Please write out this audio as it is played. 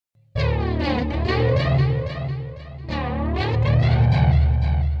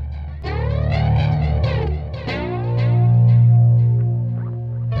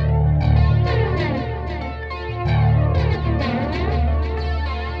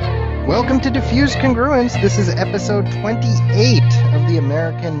Welcome to Diffused Congruence. This is episode 28 of the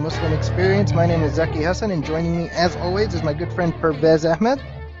American Muslim Experience. My name is Zaki Hasan, and joining me, as always, is my good friend Parvez Ahmed.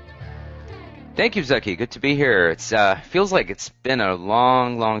 Thank you, Zaki. Good to be here. It's feels like it's been a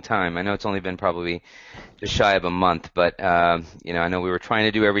long time. I know it's only been probably just shy of a month, but I know we were trying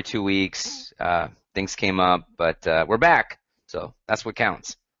to do every 2 weeks. Things came up, but we're back, so that's what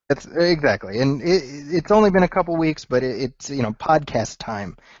counts. That's exactly, and it's only been a couple weeks, but it's podcast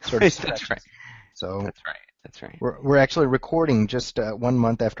time sort of. That's right. So that's right. We're actually recording just 1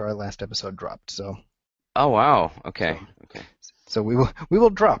 month after our last episode dropped. So. Oh wow. Okay. So we will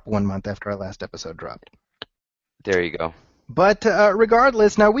drop 1 month after our last episode dropped. There you go. But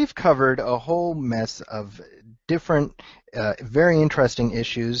regardless, now we've covered a whole mess of different, very interesting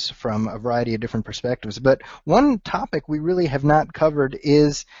issues from a variety of different perspectives. But one topic we really have not covered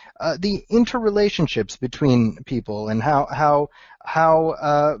is the interrelationships between people and how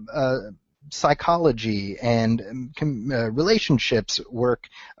psychology and relationships work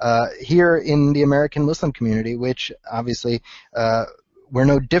here in the American Muslim community, which obviously we're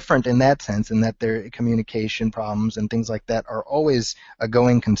no different in that sense, in that their communication problems and things like that are always a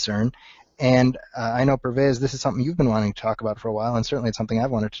going concern. And I know, Parvez, this is something you've been wanting to talk about for a while, and certainly it's something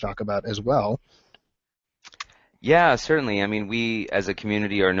I've wanted to talk about as well. Yeah, certainly. I mean, we as a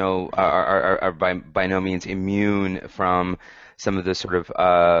community are by no means immune from some of the sort of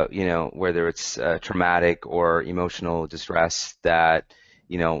whether it's traumatic or emotional distress that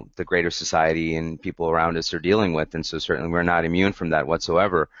the greater society and people around us are dealing with, and so certainly we're not immune from that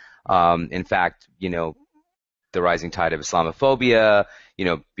whatsoever. In fact, the rising tide of Islamophobia,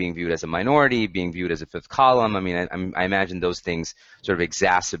 being viewed as a minority, being viewed as a fifth column. I mean, I imagine those things sort of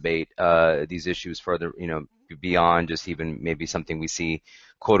exacerbate these issues further, beyond just even maybe something we see,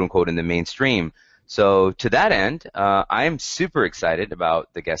 quote unquote, in the mainstream. So to that end, I am super excited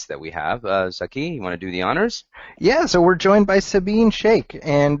about the guest that we have. Zaki, you want to do the honors? Yeah, so we're joined by Sabeen Shaiq,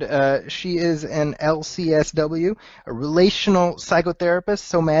 and she is an LCSW, a relational psychotherapist,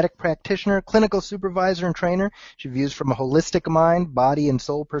 somatic practitioner, clinical supervisor, and trainer. She views from a holistic mind, body, and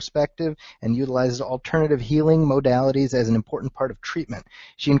soul perspective and utilizes alternative healing modalities as an important part of treatment.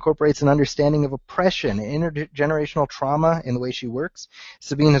 She incorporates an understanding of oppression and intergenerational trauma in the way she works.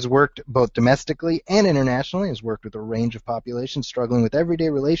 Sabeen has worked both domestically and internationally, has worked with a range of populations struggling with everyday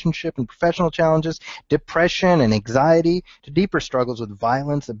relationship and professional challenges, depression and anxiety, to deeper struggles with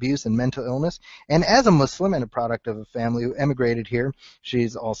violence, abuse, and mental illness. And as a Muslim and a product of a family who emigrated here,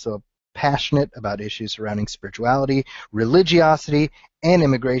 she's also passionate about issues surrounding spirituality, religiosity, and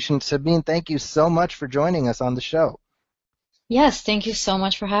immigration. Sabeen, thank you so much for joining us on the show. Yes, thank you so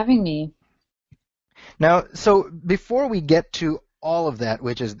much for having me. Now, so before we get to all of that,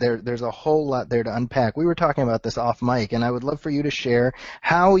 which is there's a whole lot there to unpack. We were talking about this off mic, and I would love for you to share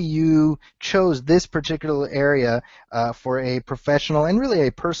how you chose this particular area for a professional and really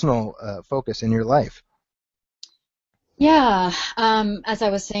a personal focus in your life. Yeah, as I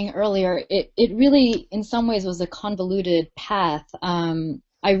was saying earlier, it really, in some ways, was a convoluted path.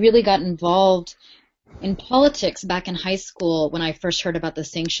 I really got involved in politics back in high school when I first heard about the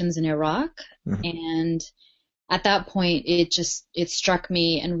sanctions in Iraq, and at that point, it struck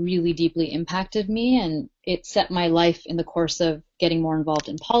me and really deeply impacted me, and it set my life in the course of getting more involved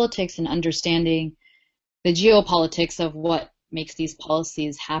in politics and understanding the geopolitics of what makes these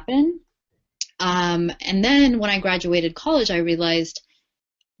policies happen. And then when I graduated college, I realized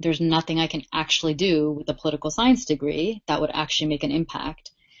there's nothing I can actually do with a political science degree that would actually make an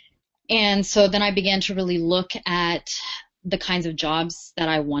impact. And so then I began to really look at the kinds of jobs that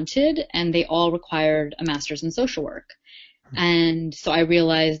I wanted, and they all required a master's in social work. And so I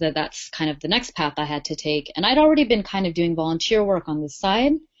realized that that's kind of the next path I had to take. And I'd already been kind of doing volunteer work on the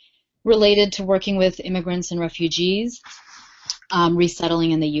side related to working with immigrants and refugees,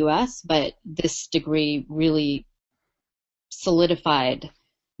 resettling in the U.S., but this degree really solidified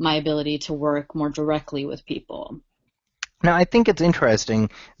my ability to work more directly with people. Now, I think it's interesting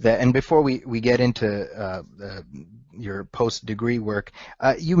that, and before we get into your post-degree work,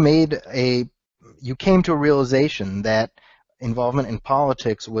 you came to a realization that involvement in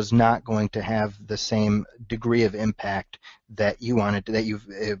politics was not going to have the same degree of impact that you wanted, that you,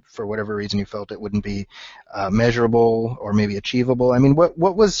 for whatever reason, you felt it wouldn't be measurable or maybe achievable. I mean, what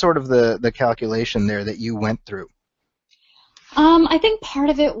was sort of the calculation there that you went through? I think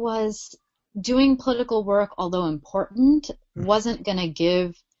part of it was doing political work, although important, wasn't going to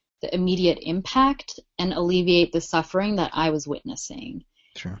give the immediate impact and alleviate the suffering that I was witnessing.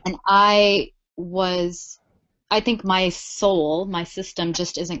 Sure. And I think my soul, my system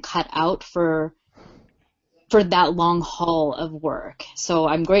just isn't cut out for for that long haul of work. So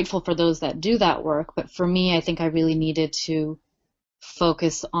I'm grateful for those that do that work, but for me, I think I really needed to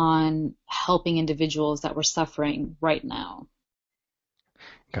focus on helping individuals that were suffering right now.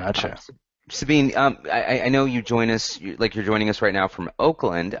 Gotcha. Sabeen, I know you join us, you're joining us right now from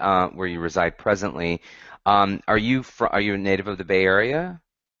Oakland, where you reside presently. Are you a native of the Bay Area?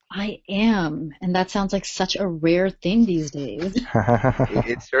 I am, and that sounds like such a rare thing these days.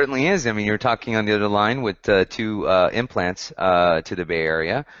 It certainly is. I mean, you're talking on the other line with two implants to the Bay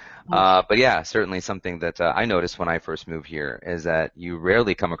Area. But yeah, certainly something that I noticed when I first moved here is that you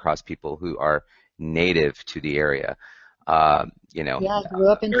rarely come across people who are native to the area. You know, Yeah, I grew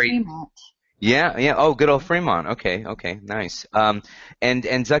up in Fremont. Yeah. Oh, good old Fremont. Okay, nice.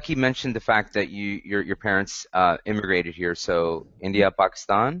 And Zaki mentioned the fact that your parents immigrated here, so India,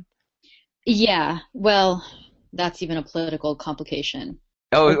 Pakistan? Yeah, well, that's even a political complication.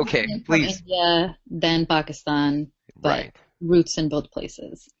 Oh, okay, Originally from please. India, then Pakistan, but Right. roots in both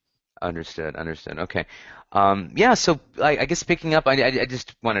places. Understood. Okay. Yeah, so I guess picking up, I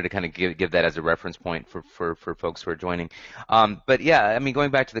just wanted to kind of give that as a reference point for folks who are joining. But yeah, I mean, going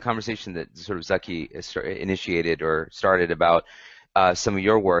back to the conversation that sort of Zaki initiated or started about some of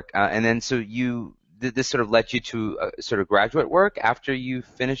your work, and then so this sort of led you to sort of graduate work after you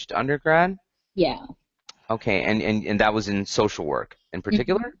finished undergrad? Yeah. Okay, and that was in social work in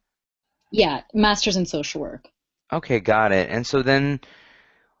particular? Yeah, master's in social work. Okay, got it. And so then.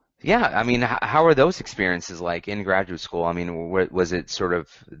 Yeah, I mean, how are those experiences like in graduate school? I mean, was it sort of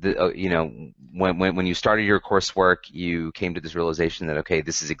when you started your coursework, you came to this realization that okay,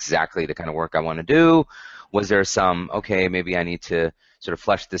 this is exactly the kind of work I want to do? Was there some okay, maybe I need to sort of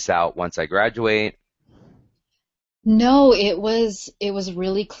flesh this out once I graduate? No, it was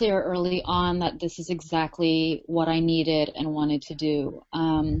really clear early on that this is exactly what I needed and wanted to do.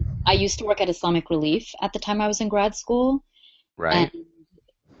 I used to work at Islamic Relief at the time I was in grad school, Right. and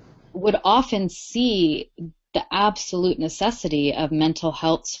would often see the absolute necessity of mental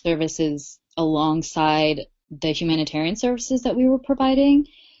health services alongside the humanitarian services that we were providing.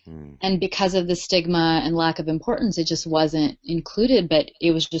 And because of the stigma and lack of importance, it just wasn't included. But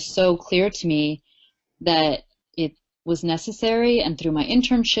it was just so clear to me that it was necessary. And through my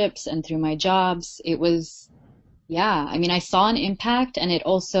internships and through my jobs, it was, yeah, I mean, I saw an impact. And it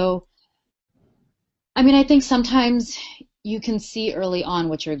also, I mean, I think sometimes you can see early on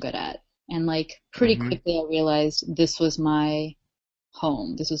what you're good at. And like pretty quickly I realized this was my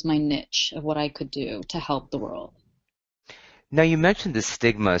home. This was my niche of what I could do to help the world. Now you mentioned the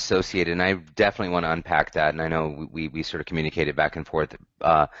stigma associated, and I definitely want to unpack that. And I know we sort of communicated back and forth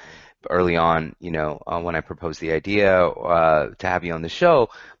early on, when I proposed the idea to have you on the show,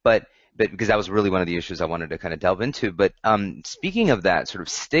 but because that was really one of the issues I wanted to kind of delve into. But speaking of that sort of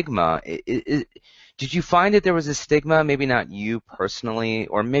stigma, did you find that there was a stigma, maybe not you personally,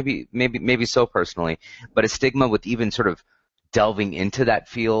 or maybe so personally, but a stigma with even sort of delving into that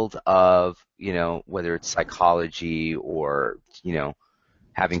field of, whether it's psychology or,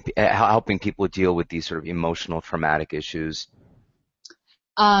 helping people deal with these sort of emotional traumatic issues?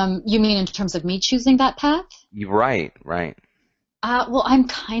 You mean in terms of me choosing that path? Right. Well, I'm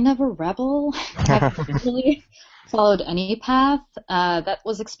kind of a rebel. I've never really followed any path that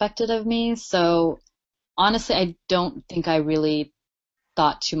was expected of me. So honestly, I don't think I really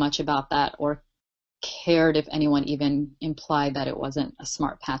thought too much about that or cared if anyone even implied that it wasn't a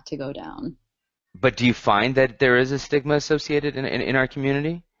smart path to go down. But do you find that there is a stigma associated in our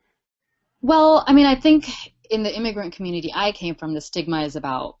community? Well, I mean, I think in the immigrant community I came from, the stigma is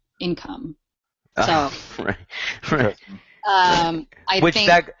about income. So, right. Which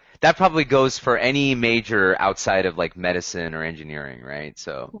think that probably goes for any major outside of like medicine or engineering, right?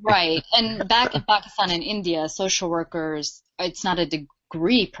 So right. And back in Pakistan and India, social workers, it's not a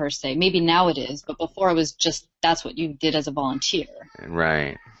degree per se. Maybe now it is, but before it was just that's what you did as a volunteer.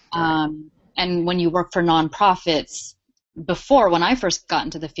 Right. And when you work for nonprofits, before when I first got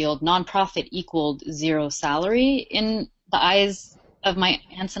into the field, nonprofit equaled zero salary in the eyes of my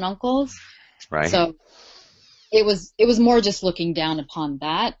aunts and uncles. Right. So it was more just looking down upon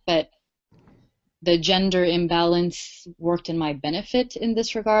that, but the gender imbalance worked in my benefit in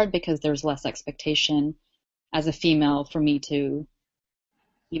this regard because there's less expectation as a female for me to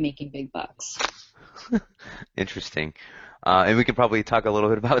be making big bucks. Interesting. And we can probably talk a little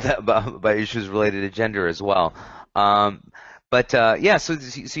bit about that, about issues related to gender as well. But yeah, so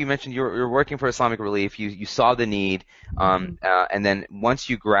you mentioned you're working for Islamic Relief. You saw the need, and then once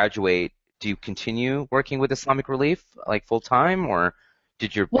you graduate, do you continue working with Islamic Relief like full time, or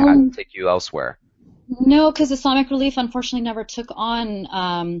did your path take you elsewhere? No, because Islamic Relief unfortunately never took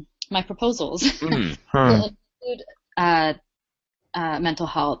on my proposals. include uh, mental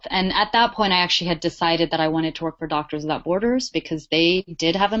health. And at that point, I actually had decided that I wanted to work for Doctors Without Borders because they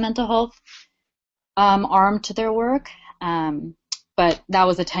did have a mental health arm to their work. But that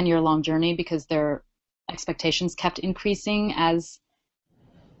was a 10-year-long journey because their expectations kept increasing as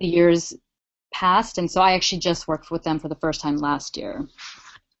the years passed. And so I actually just worked with them for the first time last year.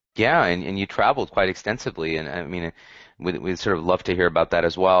 Yeah, and you traveled quite extensively, and I mean, we'd sort of love to hear about that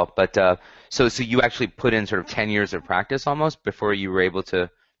as well. But so you actually put in sort of 10 years of practice almost before you were able to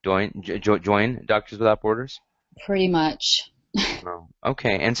join Doctors Without Borders? Pretty much. Oh,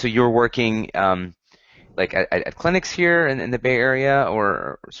 okay. And so you're working like at clinics here in the Bay Area,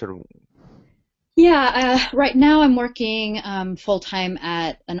 or sort of. Yeah, right now I'm working full-time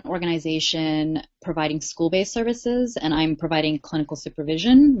at an organization providing school-based services, and I'm providing clinical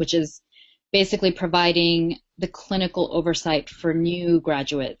supervision, which is basically providing the clinical oversight for new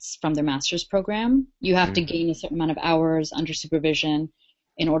graduates from their master's program. You have to gain a certain amount of hours under supervision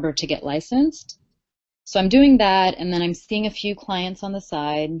in order to get licensed. So I'm doing that, and then I'm seeing a few clients on the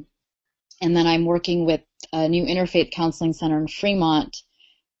side, and then I'm working with a new interfaith counseling center in Fremont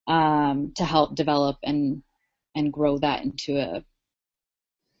to help develop and grow that into a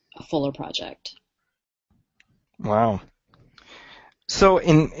fuller project. Wow. So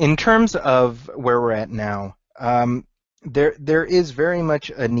in terms of where we're at now, there is very much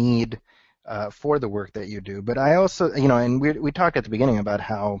a need for the work that you do. But I also, and we talked at the beginning about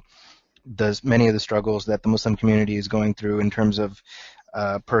how many of the struggles that the Muslim community is going through in terms of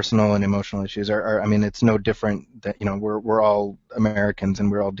personal and emotional issues I mean, it's no different that, we're all Americans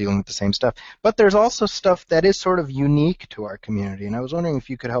and we're all dealing with the same stuff. But there's also stuff that is sort of unique to our community. And I was wondering if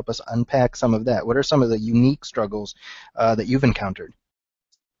you could help us unpack some of that. What are some of the unique struggles that you've encountered?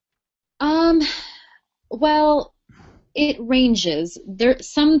 Well, it ranges. There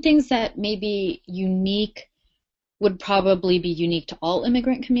some things that may be unique would probably be unique to all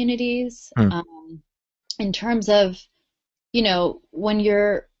immigrant communities. In terms of, when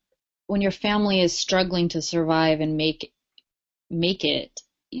your family is struggling to survive and make it,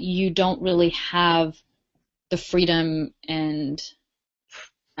 you don't really have the freedom and,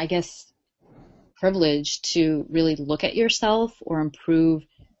 I guess, privilege to really look at yourself or improve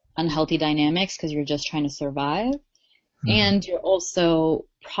unhealthy dynamics because you're just trying to survive. And you're also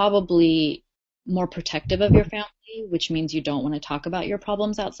probably more protective of your family, which means you don't want to talk about your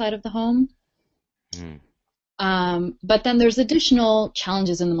problems outside of the home. But then there's additional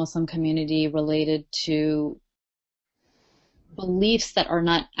challenges in the Muslim community related to beliefs that are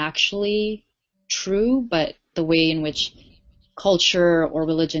not actually true, but the way in which culture or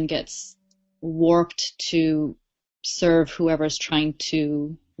religion gets warped to serve whoever's trying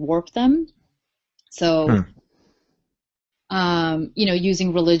to warp them. So,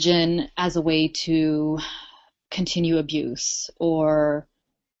 using religion as a way to continue abuse or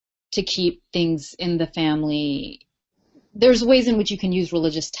to keep things in the family. There's ways in which you can use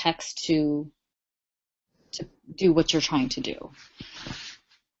religious text to do what you're trying to do.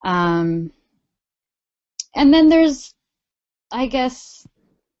 And then there's, I guess,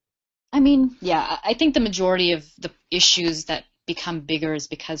 I think the majority of the issues that become bigger is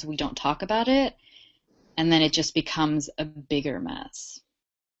because we don't talk about it, and then it just becomes a bigger mess.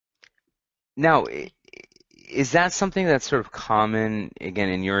 Now, is that something that's sort of common, again,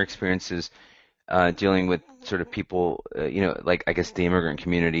 in your experiences dealing with sort of people, like I guess the immigrant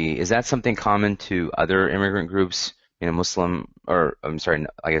community? Is that something common to other immigrant groups, Muslim, or I'm sorry,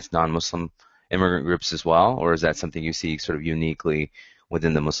 I guess non-Muslim immigrant groups as well? Or is that something you see sort of uniquely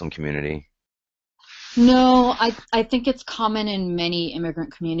within the Muslim community? No, I think it's common in many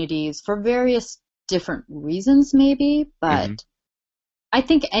immigrant communities for various different reasons maybe, but I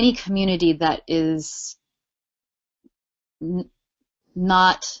think any community that is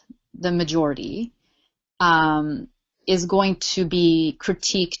not the majority is going to be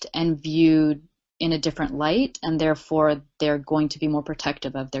critiqued and viewed in a different light, and therefore they're going to be more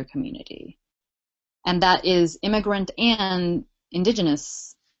protective of their community. And that is immigrant and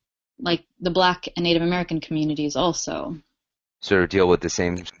indigenous, like the Black and Native American communities also. Sort of deal with the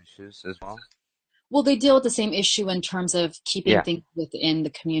same issues as well? Well, they deal with the same issue in terms of keeping things within the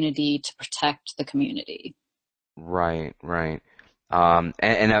community to protect the community. Right. And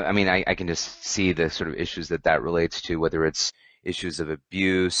I mean, I can just see the sort of issues that relates to, whether it's issues of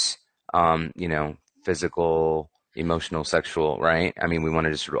abuse, physical, emotional, sexual, right? I mean, we want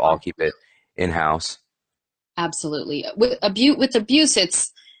to just sort of all keep it in-house. Absolutely. With abuse,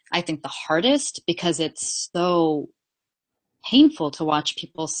 it's, I think, the hardest because it's so painful to watch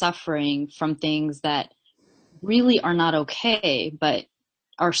people suffering from things that really are not okay, but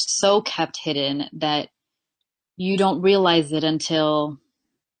are so kept hidden that you don't realize it until,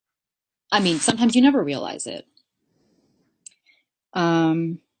 I mean, sometimes you never realize it.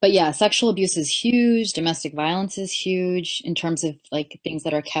 But yeah, sexual abuse is huge. Domestic violence is huge in terms of like things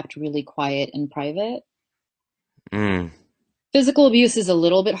that are kept really quiet and private. Mm. Physical abuse is a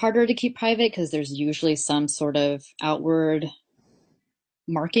little bit harder to keep private because there's usually some sort of outward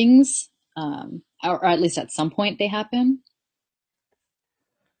markings, or at least at some point they happen.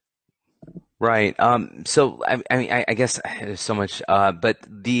 Right. So I mean, I guess there's so much. But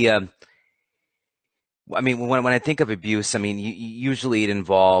I mean, when I think of abuse, I mean, usually it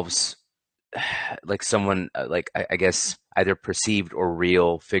involves like someone like I guess either perceived or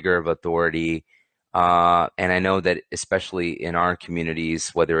real figure of authority. And I know that especially in our communities,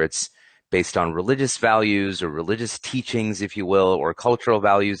 whether it's based on religious values or religious teachings, if you will, or cultural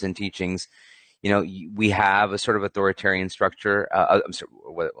values and teachings, we have a sort of authoritarian structure. I'm sorry,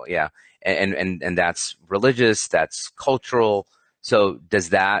 yeah, and that's religious, that's cultural. So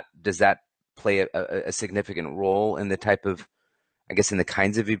does that play a significant role in the type of, I guess, in the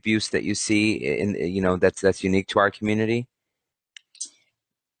kinds of abuse that you see that's unique to our community?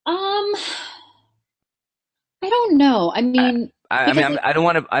 Um, I don't know. I I, mean, I mean, because it, I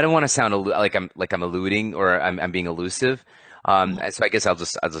don't want to sound like I'm alluding or I'm being elusive. So I guess I'll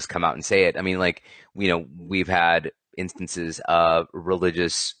just come out and say it. I mean, like, we've had instances of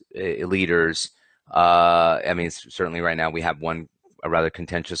religious leaders. I mean, certainly right now we have a rather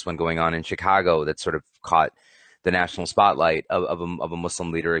contentious one going on in Chicago that sort of caught the national spotlight of a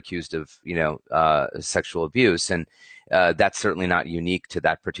Muslim leader accused of, sexual abuse. And that's certainly not unique to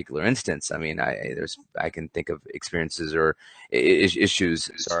that particular instance. I mean, I can think of experiences or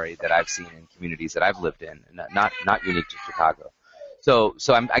issues, sorry, that I've seen in communities that I've lived in, not unique to Chicago. So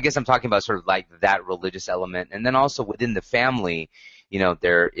I guess I'm talking about sort of like that religious element, and then also within the family,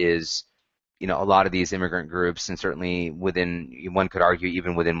 there is, a lot of these immigrant groups, and certainly within, one could argue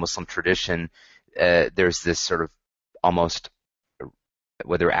even within Muslim tradition, there's this sort of almost,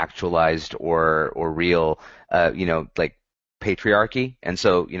 whether actualized or real, like patriarchy. And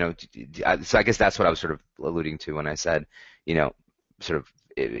so, so I guess that's what I was sort of alluding to when I said, you know, sort of,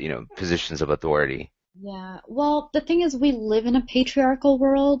 positions of authority. yeah. Well, the thing is, we live in a patriarchal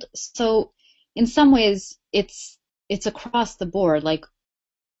world, so in some ways, it's across the board. Like,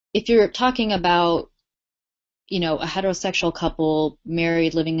 if you're talking about, a heterosexual couple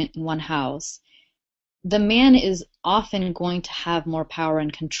married living in one house, the man is often going to have more power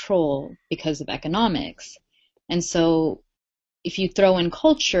and control because of economics. And so if you throw in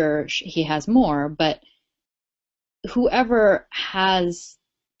culture, he has more, but whoever has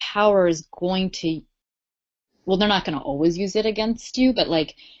power is going to, well, they're not going to always use it against you, but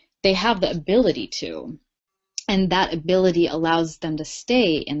like they have the ability to. And that ability allows them to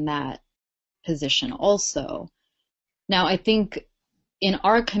stay in that position also. Now, I think in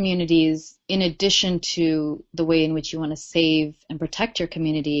our communities, in addition to the way in which you want to save and protect your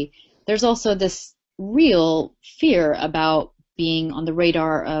community, there's also this real fear about being on the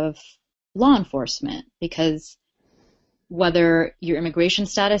radar of law enforcement, because whether your immigration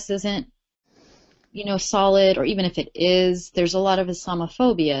status isn't, solid, or even if it is, there's a lot of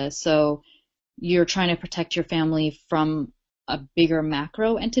Islamophobia. So you're trying to protect your family from a bigger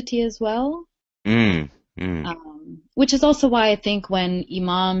macro entity as well. Mm, mm. Which is also why I think when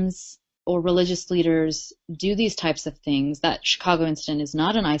imams or religious leaders do these types of things, that Chicago incident is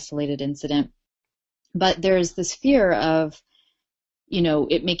not an isolated incident, but there's this fear of,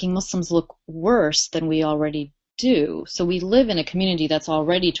 it making Muslims look worse than we already do. So we live in a community that's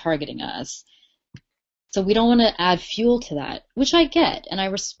already targeting us. So we don't want to add fuel to that, which I get and I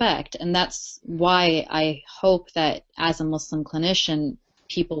respect. And that's why I hope that as a Muslim clinician,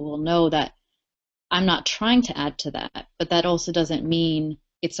 people will know that I'm not trying to add to that, but that also doesn't mean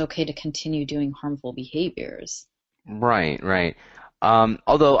it's okay to continue doing harmful behaviors. Right, right.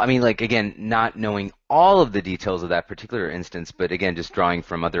 Although, I mean, like, again, not knowing all of the details of that particular instance, but again, just drawing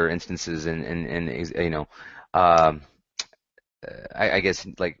from other instances and um, I guess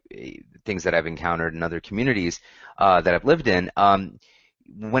like things that I've encountered in other communities that I've lived in.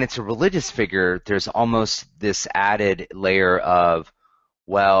 When it's a religious figure, there's almost this added layer of,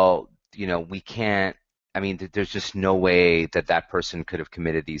 well, we can't. I mean, there's just no way that that person could have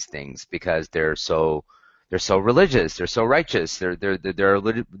committed these things because they're so religious, they're so righteous, they're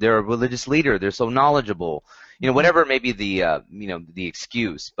a religious leader, they're so knowledgeable, whatever may be the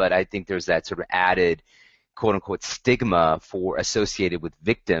excuse. But I think there's that sort of added quote unquote stigma for associated with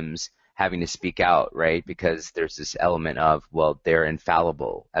victims having to speak out, right? Because there's this element of, well, they're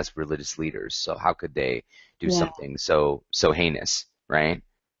infallible as religious leaders, so how could they do Yeah. something so heinous, right?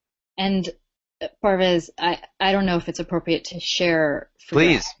 And Parvez, I don't know if it's appropriate to share for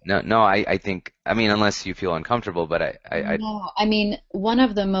your. Please. No, I think, I mean, unless you feel uncomfortable, but No, I mean, one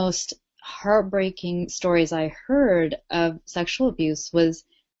of the most heartbreaking stories I heard of sexual abuse was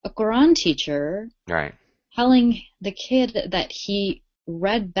a Quran teacher right. telling the kid that he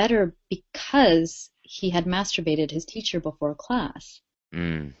read better because he had masturbated his teacher before class.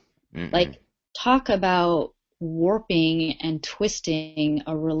 Mm, mm-mm. Like, talk about warping and twisting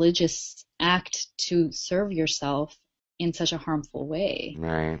a religious act to serve yourself in such a harmful way.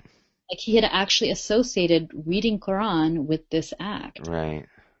 Right, Like, he had actually associated reading Quran with this act. right.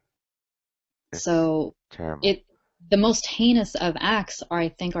 It's So terrible. the most heinous of acts are, I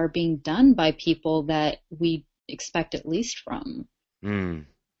think, are being done by people that we expect it least from. Mm,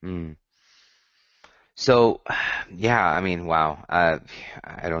 mm. So, yeah, I mean, wow. I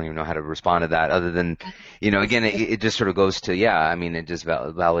don't even know how to respond to that other than, again, it just sort of goes to, yeah, I mean, it just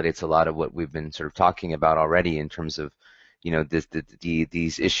validates a lot of what we've been sort of talking about already in terms of,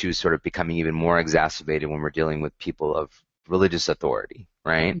 these issues sort of becoming even more exacerbated when we're dealing with people of religious authority,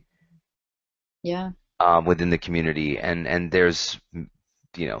 right? Yeah. Within the community. And there's,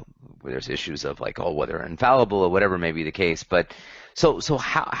 there's issues of like, oh, whether infallible or whatever may be the case. But so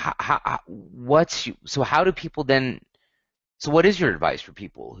how do people then, so what is your advice for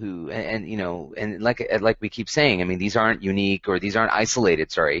people who, and like we keep saying, I mean, these aren't unique or these aren't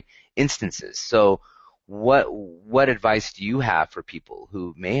isolated, instances. So what advice do you have for people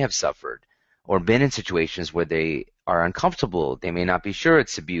who may have suffered or been in situations where they are uncomfortable? They may not be sure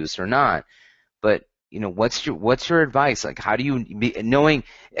it's abuse or not, but what's your advice? Like, how do you knowing,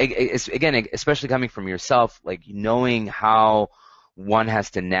 again, especially coming from yourself, like knowing how one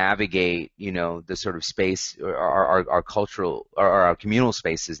has to navigate, the sort of space or our cultural or our communal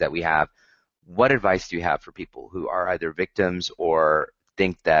spaces that we have. What advice do you have for people who are either victims or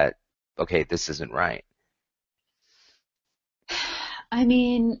think that, okay, this isn't right? I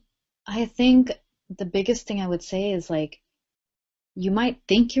mean, I think the biggest thing I would say is like, you might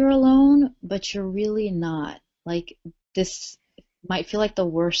think you're alone, but you're really not. Like, this might feel like the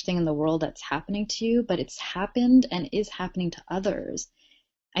worst thing in the world that's happening to you, but it's happened and is happening to others.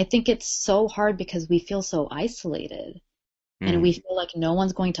 I think it's so hard because we feel so isolated and we feel like no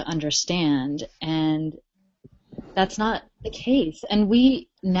one's going to understand, and that's not the case. And we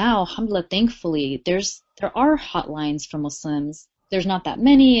now, alhamdulillah, thankfully, there are hotlines for Muslims. There's not that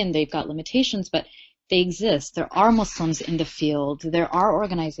many and they've got limitations, but they exist. There are Muslims in the field. There are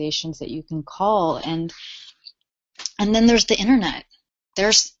organizations that you can call, and then there's the internet.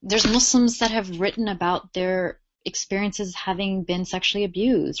 There's Muslims that have written about their experiences having been sexually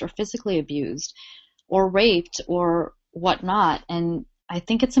abused or physically abused or raped or whatnot. And I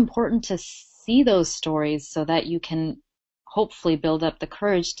think it's important to see those stories so that you can hopefully build up the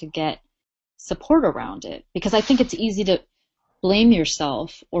courage to get support around it. Because I think it's easy to blame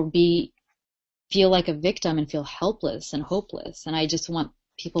yourself or feel like a victim and feel helpless and hopeless. And I just want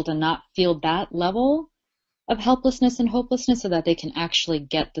people to not feel that level of helplessness and hopelessness so that they can actually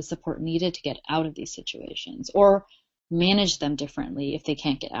get the support needed to get out of these situations or manage them differently if they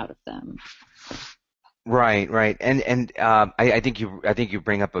can't get out of them. Right, right. And I think you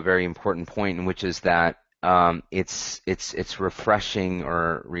bring up a very important point, which is that it's refreshing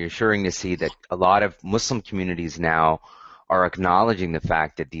or reassuring to see that a lot of Muslim communities now are acknowledging the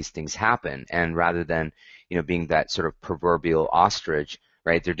fact that these things happen, and rather than being that sort of proverbial ostrich,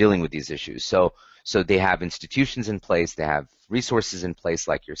 right? They're dealing with these issues. So they have institutions in place, they have resources in place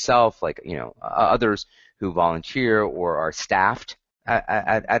like yourself, like others who volunteer or are staffed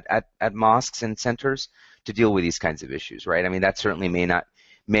at mosques and centers to deal with these kinds of issues, right? I mean, that certainly may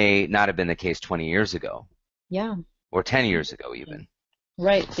not have been the case 20 years ago. Yeah. Or 10 years ago even.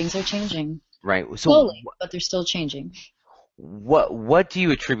 Right. Things are changing. Right. So slowly, but they're still changing. What do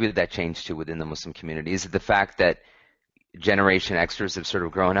you attribute that change to within the Muslim community? Is it the fact that Generation Xers have sort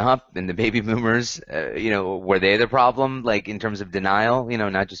of grown up and the baby boomers, were they the problem, like in terms of denial,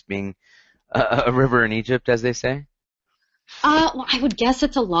 not just being a river in Egypt, as they say? Well, I would guess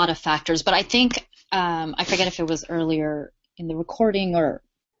it's a lot of factors, but I think, I forget if it was earlier in the recording or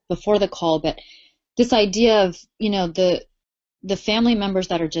before the call, but this idea of, the family members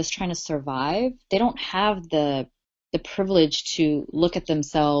that are just trying to survive, they don't have the privilege to look at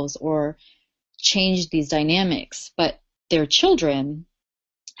themselves or change these dynamics, but their children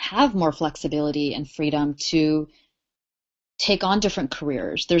have more flexibility and freedom to take on different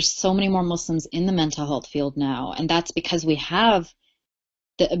careers. There's so many more Muslims in the mental health field now, and that's because we have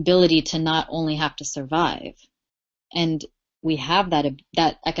the ability to not only have to survive, and we have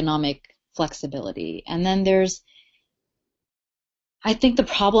that economic flexibility. And then there's I think the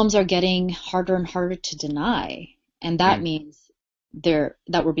problems are getting harder and harder to deny, and that means that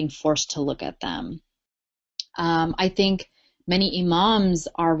we're being forced to look at them. I think many imams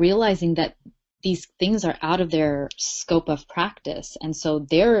are realizing that these things are out of their scope of practice, and so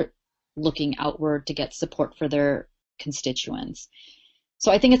they're looking outward to get support for their constituents.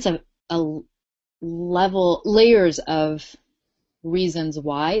 So I think it's a layers of reasons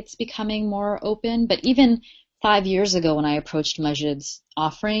why it's becoming more open. But even 5 years ago, when I approached masjids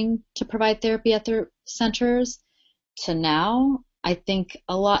offering to provide therapy at their centers, to now, I think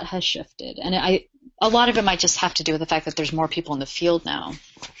a lot has shifted, and a lot of it might just have to do with the fact that there's more people in the field now.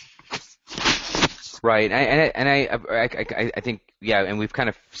 Right, I think, yeah, and we've kind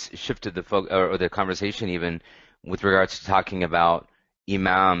of shifted the conversation even with regards to talking about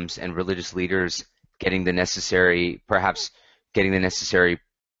imams and religious leaders getting the necessary, perhaps getting the necessary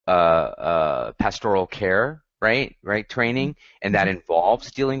pastoral care, right, training, and that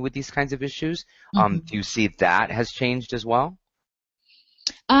involves dealing with these kinds of issues. Do you see that has changed as well?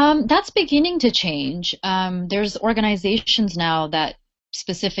 That's beginning to change. There's organizations now that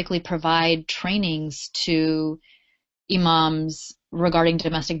specifically provide trainings to imams regarding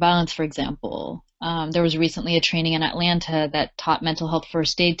domestic violence, for example. There was recently a training in Atlanta that taught mental health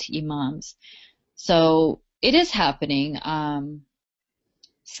first aid to imams. So it is happening,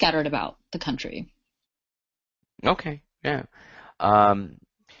 scattered about the country. Okay, yeah.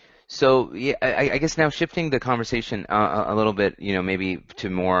 So yeah, I guess now shifting the conversation a little bit, maybe to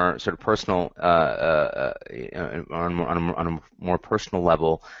more sort of personal, on a more personal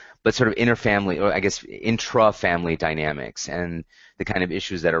level, but sort of inter-family, or I guess intra-family dynamics and the kind of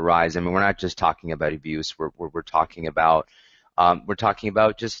issues that arise. I mean, we're not just talking about abuse. We're talking about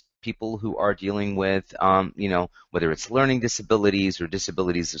just people who are dealing with, whether it's learning disabilities or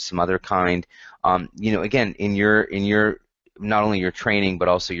disabilities of some other kind. Again, in your not only your training but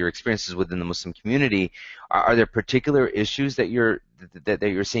also your experiences within the Muslim community, are there particular issues that you're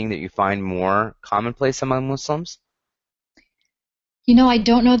seeing that you find more commonplace among Muslims? I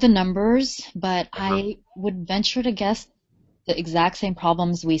don't know the numbers, but I would venture to guess the exact same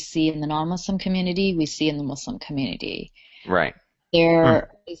problems we see in the non-Muslim community, we see in the Muslim community. Right.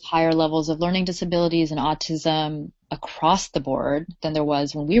 There is higher levels of learning disabilities and autism across the board than there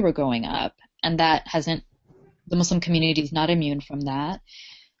was when we were growing up, and the Muslim community is not immune from that.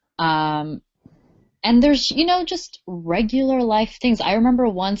 And there's, just regular life things. I remember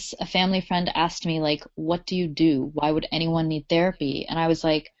once a family friend asked me, like, what do you do? Why would anyone need therapy? And I was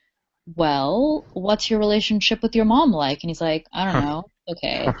like, well, what's your relationship with your mom like? And he's like, I don't know.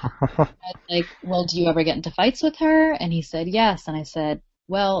 Okay. I was like, well, do you ever get into fights with her? And he said, yes. And I said,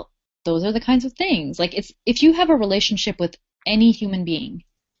 well, those are the kinds of things. Like, if you have a relationship with any human being,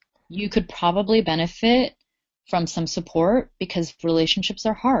 you could probably benefit from some support, because relationships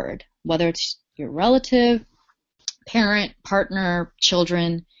are hard, whether it's your relative, parent, partner,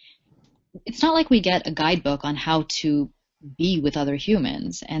 children. It's not like we get a guidebook on how to be with other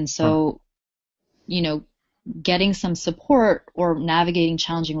humans. And so, getting some support or navigating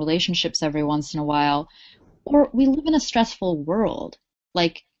challenging relationships every once in a while, or we live in a stressful world.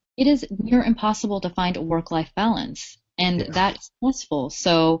 Like, it is near impossible to find a work-life balance, and that's stressful.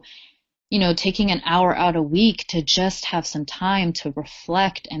 So, taking an hour out a week to just have some time to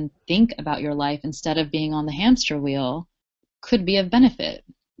reflect and think about your life instead of being on the hamster wheel could be of benefit.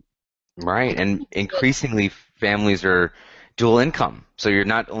 Right, and increasingly families are dual income. So you're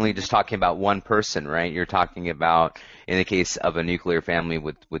not only just talking about one person, right? You're talking about, in the case of a nuclear family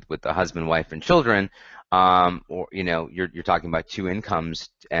with a husband, wife, and children, or you're talking about two incomes,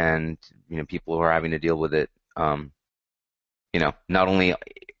 and people who are having to deal with it, not only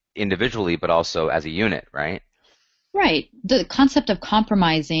individually but also as a unit, right? Right. The concept of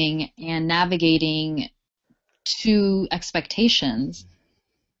compromising and navigating two expectations,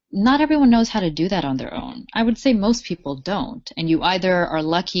 not everyone knows how to do that on their own. I would say most people don't. And you either are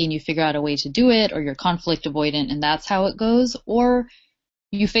lucky and you figure out a way to do it, or you're conflict avoidant and that's how it goes, or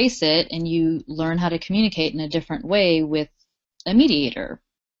you face it and you learn how to communicate in a different way with a mediator,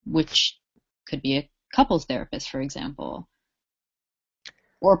 which could be a couples therapist, for example.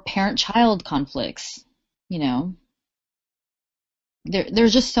 Or parent-child conflicts,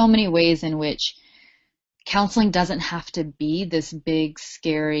 There's just so many ways in which counseling doesn't have to be this big,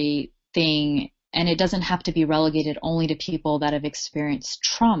 scary thing, and it doesn't have to be relegated only to people that have experienced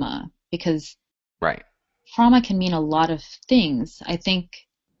trauma, because trauma can mean a lot of things. I think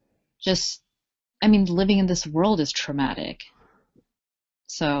living in this world is traumatic.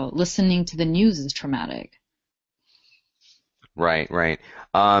 So listening to the news is traumatic. Right, right.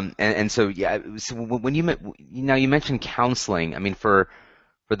 And so yeah, so when you mentioned counseling, I mean for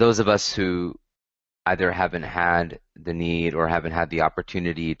those of us who either haven't had the need or haven't had the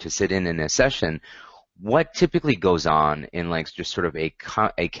opportunity to sit in a session, what typically goes on in like just sort of a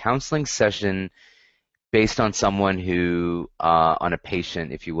counseling session based on someone who on a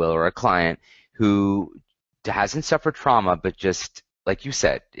patient, if you will, or a client who hasn't suffered trauma, but just like you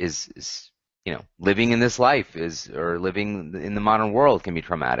said, is living in this life is or living in the modern world can be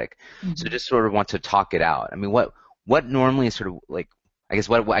traumatic. So Mhm. just sort of want to talk it out. I mean, what normally is sort of like I guess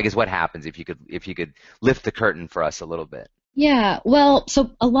what happens if you could lift the curtain for us a little bit. Yeah, well,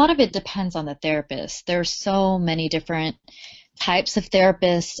 so a lot of it depends on the therapist. There's so many different types of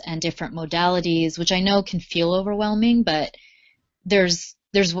therapists and different modalities, which I know can feel overwhelming, but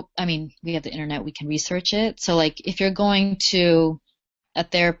I mean, we have the internet, we can research it. So like if you're going to a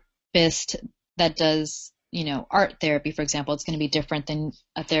therapist that does, art therapy, for example, it's going to be different than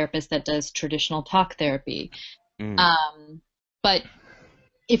a therapist that does traditional talk therapy. Mm, Um, but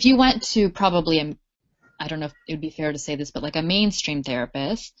if you went to probably I don't know if it would be fair to say this, but like a mainstream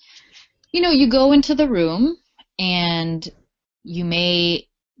therapist, you go into the room and you may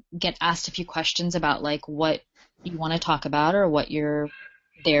get asked a few questions about like what you want to talk about or what you're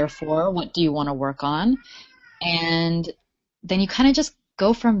there for, what do you want to work on, and then you kind of just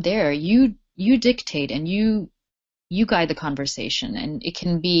go from there. You dictate and you guide the conversation, and it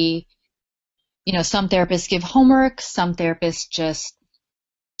can be, some therapists give homework, some therapists just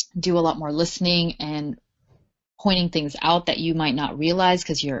do a lot more listening and pointing things out that you might not realize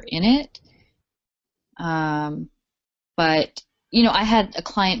because you're in it. But I had a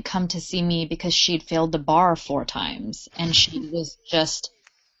client come to see me because she'd failed the bar 4 times, and she was just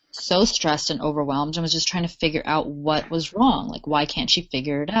so stressed and overwhelmed and was just trying to figure out what was wrong. Like, why can't she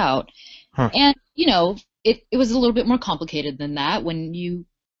figure it out? Huh. And, it was a little bit more complicated than that when you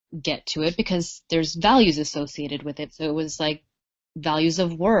get to it because there's values associated with it. So it was like values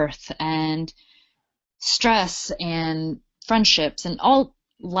of worth and stress and friendships and all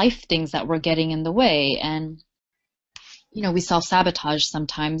life things that were getting in the way. And, we self-sabotage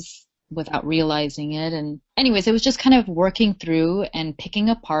sometimes without realizing it. And anyways, it was just kind of working through and picking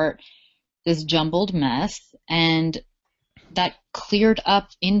apart this jumbled mess. And that cleared up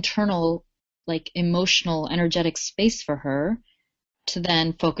internal, like emotional, energetic space for her to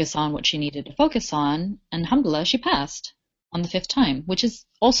then focus on what she needed to focus on. And alhamdulillah, she passed on the 5th time, which is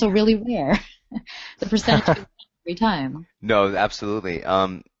also really rare. The percentage goes down every time. no, absolutely.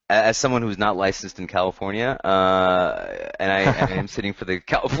 As someone who's not licensed in California, and I am sitting for the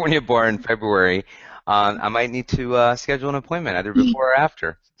California bar in February, I might need to schedule an appointment either before or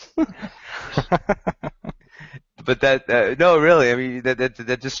after. But no, really, I mean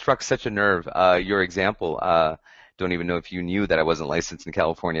that just struck such a nerve. Your example, don't even know if you knew that I wasn't licensed in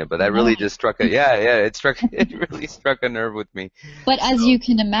California, but that No. really just struck it really struck a nerve with me. But as So, you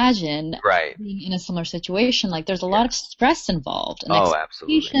can imagine, right. being in a similar situation, like there's a Yeah. lot of stress involved and Oh,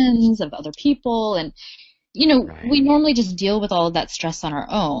 absolutely. expectations of other people. And, Right. we normally just deal with all of that stress on our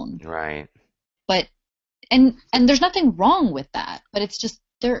own. Right. But, and there's nothing wrong with that, but it's just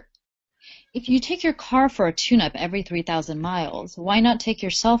if you take your car for a tune-up every 3,000 miles, why not take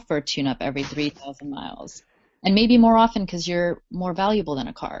yourself for a tune-up every 3,000 miles? And maybe more often because you're more valuable than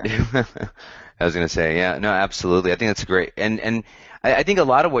a car. I was gonna say, yeah, no, absolutely. I think that's great, and I think a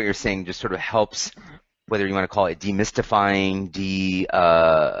lot of what you're saying just sort of helps, whether you want to call it demystifying,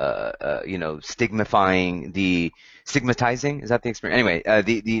 stigmatizing, stigmatizing. Is that the experience? Anyway,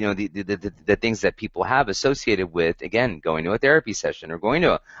 the things that people have associated with, again, going to a therapy session or going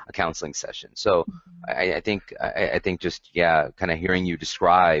to a counseling session. So I think just yeah, kind of hearing you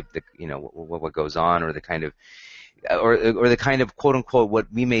describe the what goes on or the kind of or the kind of quote unquote what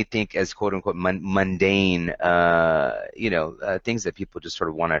we may think as quote unquote mundane things that people just sort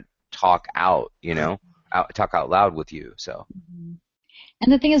of want to talk out, talk out loud with you. So Mhm.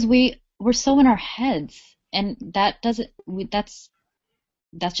 And the thing is, we're so in our heads, and that doesn't. That's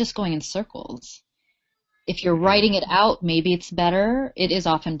just going in circles. If you're mhm. writing it out, maybe it's better. It is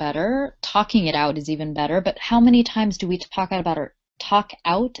often better. Talking it out is even better. But how many times do we talk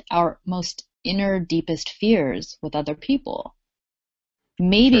out our most inner, deepest fears with other people?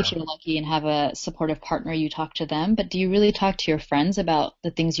 Maybe if Sure. you're lucky and have a supportive partner, you talk to them. But do you really talk to your friends about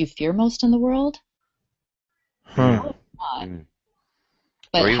the things you fear most in the world? Mm, Hmm. Not. mm.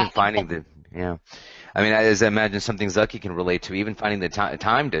 Or But even finding the yeah. I mean, as I imagine something Zaki can relate to, even finding the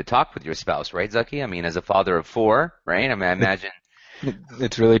time to talk with your spouse, right, Zaki? I mean, as a father of four, right? I mean, I imagine.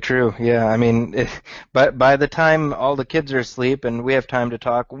 It's really true. Yeah, I mean, but by the time all the kids are asleep and we have time to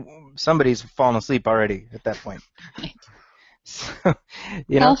talk, somebody's fallen asleep already at that point. So,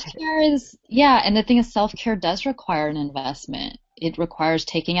 you know, Self-care is, yeah, and the thing is, self-care does require an investment. It requires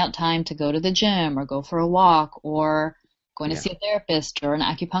taking out time to go to the gym or go for a walk or going to Yeah. see a therapist or an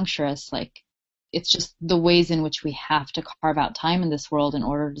acupuncturist. Like, it's just the ways in which we have to carve out time in this world in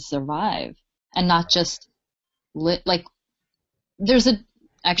order to survive and not just like, there's a,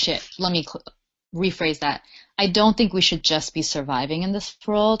 actually, let me rephrase that. I don't think we should just be surviving in this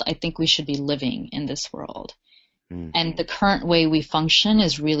world. I think we should be living in this world. Mm. And the current way we function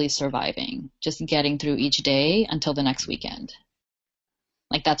is really surviving, just getting through each day until the next weekend.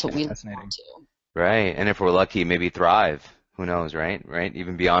 Like that's what we look fascinating. forward to. Right. And if we're lucky, maybe thrive. Who knows, right? Right?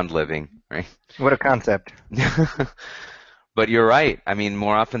 Even beyond living, right? What a concept. But you're right. I mean,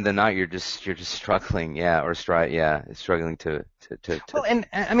 more often than not, you're just struggling, struggling to Well, and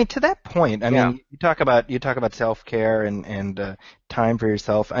I mean, to that point, I Yeah. mean, you talk about self-care and time for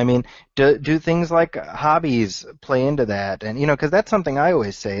yourself. I mean, do things like hobbies play into that? And because that's something I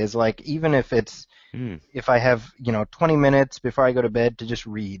always say is like, even if if I have 20 minutes before I go to bed to just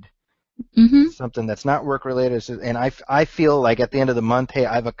read Mm-hmm. something that's not work related, and I feel like at the end of the month, hey,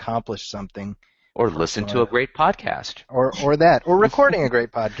 I've accomplished something. Or listen to a great podcast. Or recording a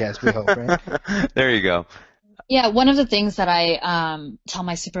great podcast, we hope, right? There you go. Yeah, one of the things that I tell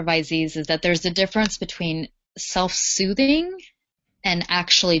my supervisees is that there's a difference between self-soothing and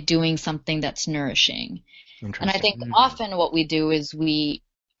actually doing something that's nourishing. And I think often what we do is we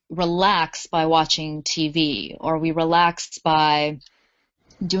relax by watching TV, or we relax by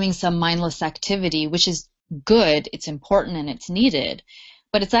doing some mindless activity, which is good, it's important, and it's needed,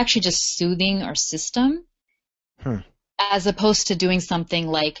 but it's actually just soothing our system. As opposed to doing something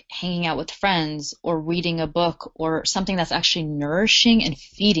like hanging out with friends or reading a book or something that's actually nourishing and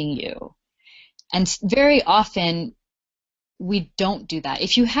feeding you. And very often we don't do that.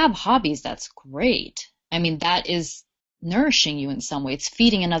 If you have hobbies, that's great. I mean, that is nourishing you in some way. It's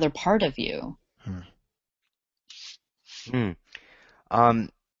feeding another part of you.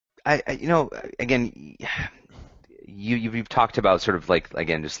 Again, you've talked about sort of like,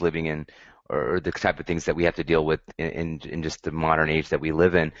 again, just living in, or the type of things that we have to deal with in just the modern age that we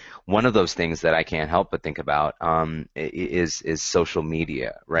live in. One of those things that I can't help but think about is social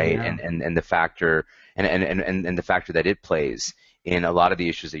media, right? Yeah. And the factor and the factor that it plays in a lot of the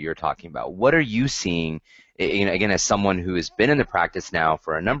issues that you're talking about. What are you seeing, again, as someone who has been in the practice now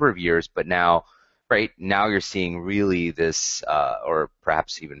for a number of years, but now, right now you're seeing really this, or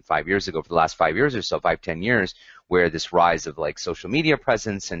perhaps even 5 years ago, for the last 5 years or so, 5-10 years, where this rise of like social media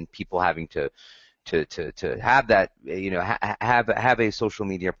presence and people having to have that, have a social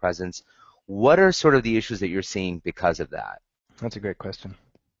media presence. What are sort of the issues that you're seeing because of that? That's a great question.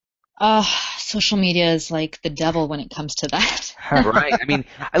 Social media is like the devil when it comes to that. Right. I mean,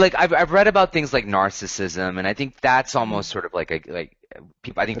 I've read about things like narcissism, and I think that's almost sort of like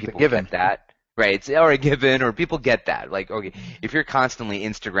people. I think people get that. Right, it's or a given, or people get that. Like, okay, if you're constantly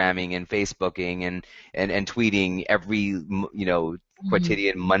Instagramming and Facebooking and tweeting every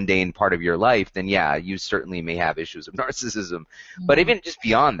quotidian, mundane part of your life, then yeah, you certainly may have issues of narcissism. But even just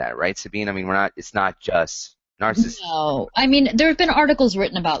beyond that, right, Sabeen? I mean, it's not just narcissism. No, I mean, there have been articles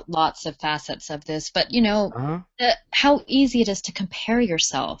written about lots of facets of this, but how easy it is to compare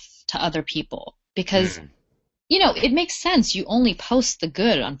yourself to other people, because it makes sense. You only post the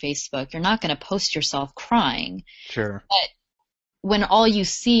good on Facebook. You're not going to post yourself crying. Sure. But when all you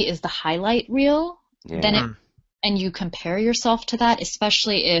see is the highlight reel, then and you compare yourself to that,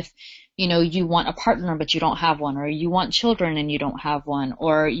 especially if, you want a partner but you don't have one, or you want children and you don't have one,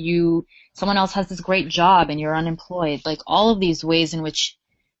 or someone else has this great job and you're unemployed. Like all of these ways in which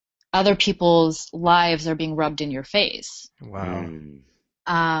other people's lives are being rubbed in your face. Wow.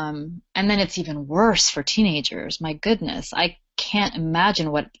 And then it's even worse for teenagers. My goodness, I can't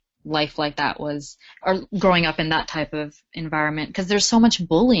imagine what life like that was, or growing up in that type of environment, because there's so much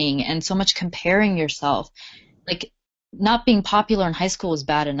bullying and so much comparing yourself. Like, not being popular in high school was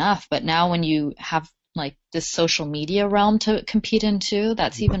bad enough, but now when you have like this social media realm to compete into,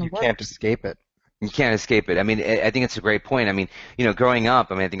 that's even worse. You can't escape it. You can't escape it. I mean, I think it's a great point. I mean, growing up,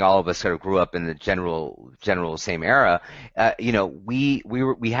 I mean, I think all of us sort of grew up in the general same era.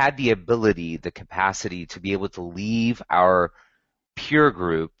 We had the ability, the capacity to be able to leave our peer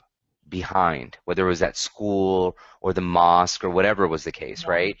group behind, whether it was at school or the mosque or whatever was the case,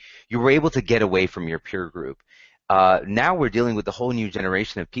 right? You were able to get away from your peer group. Now we're dealing with a whole new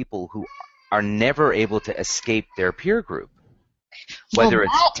generation of people who are never able to escape their peer group. Whether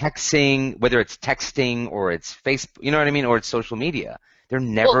it's texting or it's Facebook, you know what I mean, or it's social media, they're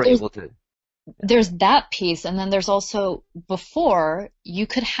never able to. There's that piece, and then there's also, before, you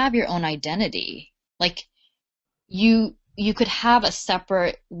could have your own identity. Like, you you could have a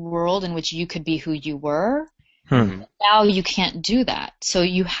separate world in which you could be who you were. Hmm. Now you can't do that. So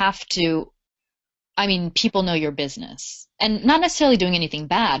you have to, I mean, people know your business. And not necessarily doing anything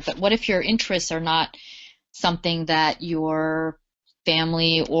bad, but what if your interests are not something that your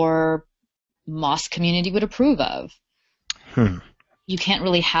family or mosque community would approve of? Hmm. You can't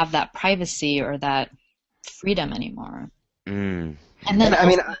really have that privacy or that freedom anymore. Mm. And then And I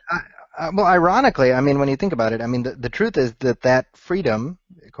mean, also, well, ironically, I mean, when you think about it, I mean, the truth is that freedom,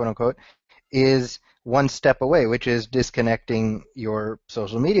 quote unquote, is one step away, which is disconnecting your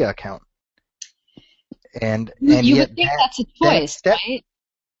social media account. And you yet would think that that's a that choice, step, right?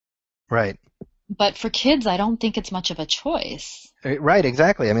 right. But for kids, I don't think it's much of a choice. Right,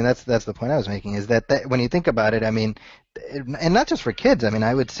 exactly. I mean, that's the point I was making, is that when you think about it, I mean, and not just for kids, I mean,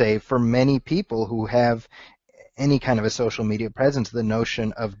 I would say for many people who have any kind of a social media presence, the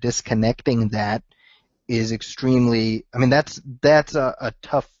notion of disconnecting that is extremely, I mean, that's a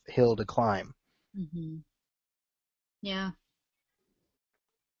tough hill to climb. Hmm. Yeah.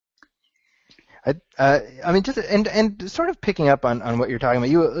 I mean, just and sort of picking up on what you're talking about,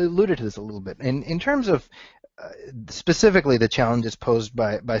 you alluded to this a little bit. In terms of specifically the challenges posed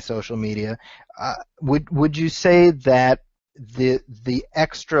by social media, would you say that the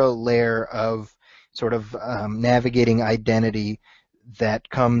extra layer of sort of navigating identity that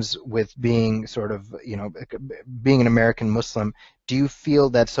comes with being sort of, you know, being an American Muslim, do you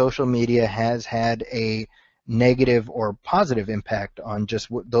feel that social media has had a negative or positive impact on just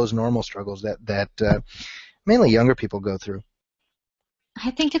those normal struggles that mainly younger people go through?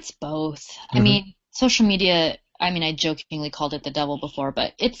 I think it's both. I Hmm. mean, social media, I mean, I jokingly called it the devil before,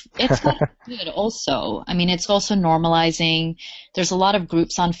 but it's got good also. I mean, it's also normalizing. There's a lot of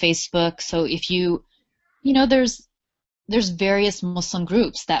groups on Facebook, so if you know, there's various Muslim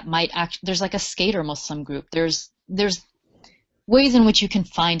groups that might act, there's like a skater Muslim group. There's ways in which you can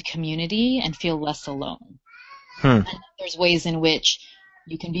find community and feel less alone. Hmm. And there's ways in which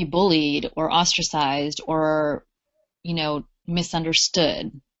you can be bullied or ostracized or, you know,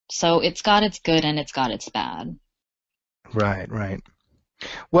 misunderstood. So it's got its good and it's got its bad. Right, right.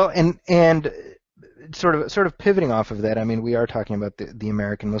 Well, and sort of pivoting off of that, I mean, we are talking about the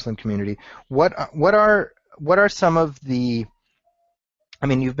American Muslim community. What are some of the, I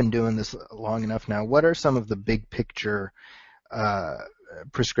mean, you've been doing this long enough now. What are some of the big picture uh,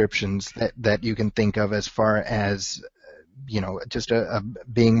 prescriptions that you can think of as far as, you know, just a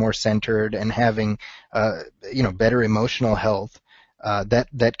being more centered and having, you know, better emotional health,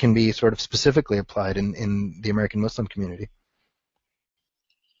 that can be sort of specifically applied in the American Muslim community?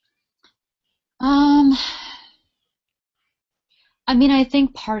 Um, I mean, I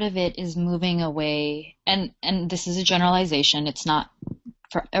think part of it is moving away, and this is a generalization. It's not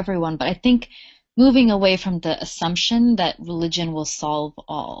for everyone, but I think moving away from the assumption that religion will solve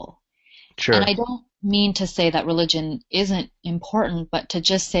all. And Sure. I don't mean to say that religion isn't important, but to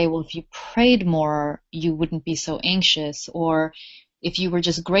just say, well, if you prayed more, you wouldn't be so anxious, or if you were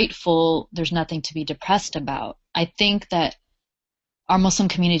just grateful, there's nothing to be depressed about. I think that our Muslim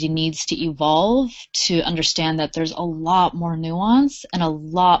community needs to evolve to understand that there's a lot more nuance and a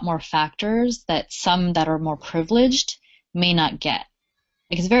lot more factors that some that are more privileged may not get.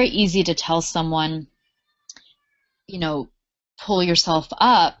 Like it's very easy to tell someone, you know, pull yourself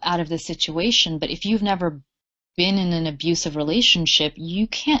up out of this situation, but if you've never been in an abusive relationship, you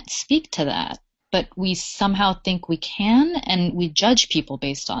can't speak to that. But we somehow think we can, and we judge people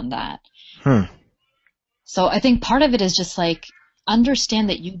based on that. Hmm. So I think part of it is just like understand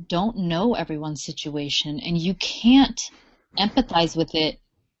that you don't know everyone's situation and you can't empathize with it.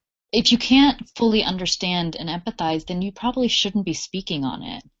 If you can't fully understand and empathize, then you probably shouldn't be speaking on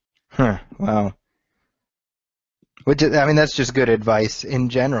it. Huh. Wow. Which is, I mean, that's just good advice in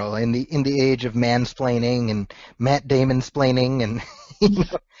general. In the age of mansplaining and Matt Damon splaining and you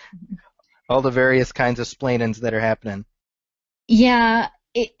know, all the various kinds of splainings that are happening. Yeah,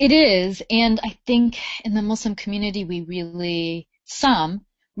 it is. And I think in the Muslim community, some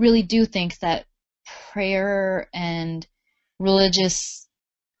really do think that prayer and religious,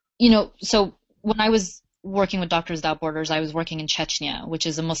 so when I was working with Doctors Without Borders, I was working in Chechnya, which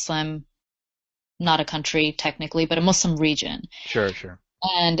is a Muslim, not a country technically, but a Muslim region. Sure, sure.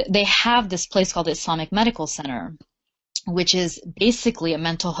 And they have this place called the Islamic Medical Center, which is basically a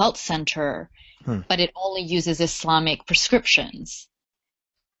mental health center, Hmm. but it only uses Islamic prescriptions.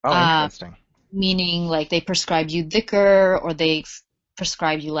 Oh, Uh, interesting. Meaning like they prescribe you dhikr or they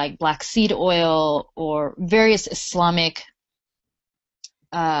prescribe you like black seed oil or various Islamic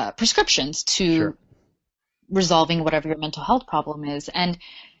prescriptions to Sure. resolving whatever your mental health problem is. And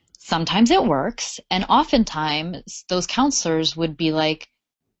sometimes it works, and oftentimes those counselors would be like,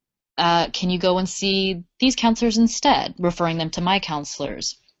 can you go and see these counselors instead, referring them to my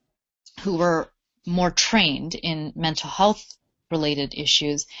counselors who were more trained in mental health related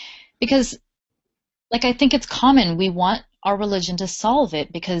issues. Because, like, I think it's common, we want our religion to solve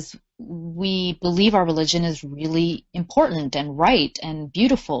it because we believe our religion is really important and right and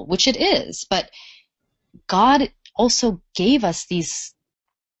beautiful, which it is. But God also gave us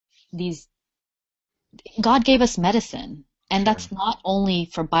God gave us medicine, and that's not only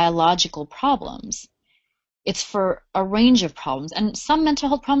for biological problems. It's for a range of problems, and some mental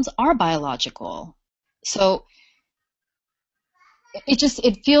health problems are biological. So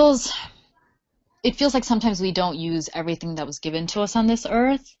it feels like sometimes we don't use everything that was given to us on this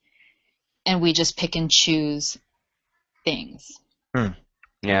earth, and we just pick and choose things.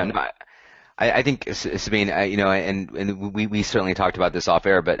 Yeah, no, I think, Sabine, and we certainly talked about this off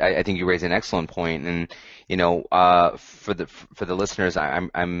air, but I think you raise an excellent point. And for the listeners,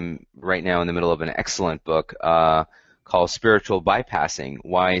 I'm right now in the middle of an excellent book called Spiritual Bypassing: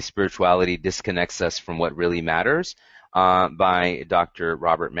 Why Spirituality Disconnects Us from What Really Matters, by Dr.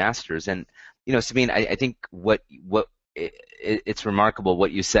 Robert Masters. And Sabine, I think it's remarkable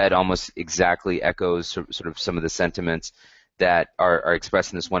what you said. Almost exactly echoes sort of some of the sentiments that are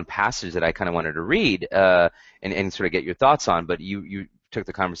expressed in this one passage that I kind of wanted to read and sort of get your thoughts on, but you took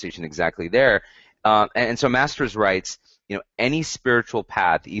the conversation exactly there. And so Masters writes, any spiritual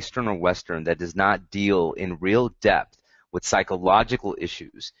path, Eastern or Western, that does not deal in real depth with psychological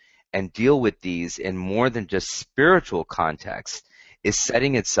issues and deal with these in more than just spiritual context is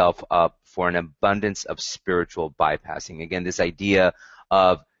setting itself up for an abundance of spiritual bypassing. Again, this idea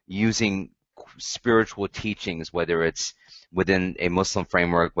of using spiritual teachings, whether it's within a Muslim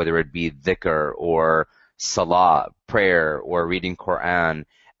framework, whether it be dhikr or salah, prayer, or reading Quran,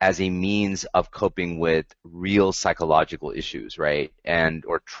 as a means of coping with real psychological issues, right, and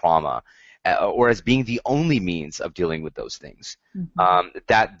or trauma, or as being the only means of dealing with those things.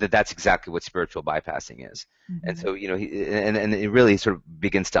 That's exactly what spiritual bypassing is. And so, and it really sort of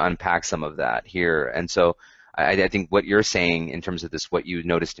begins to unpack some of that here. And so I think what you're saying in terms of this, what you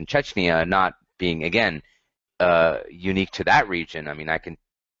noticed in Chechnya, not being, again, unique to that region. I mean, I can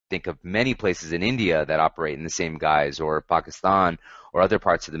think of many places in India that operate in the same guise, or Pakistan, or other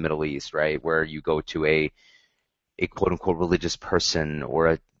parts of the Middle East, right, where you go to a quote-unquote religious person or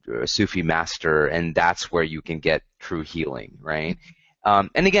a Sufi master, and that's where you can get true healing, right?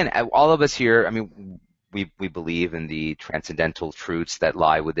 And again, all of us here, I mean, we believe in the transcendental truths that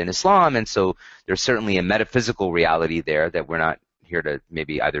lie within Islam, and so there's certainly a metaphysical reality there that we're not here to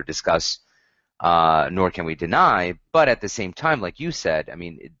maybe either discuss nor can we deny, but at the same time, like you said, I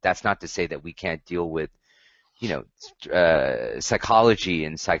mean, that's not to say that we can't deal with, psychology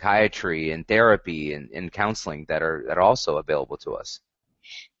and psychiatry and therapy and counseling that are also available to us.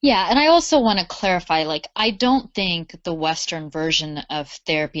 Yeah, and I also want to clarify, like, I don't think the Western version of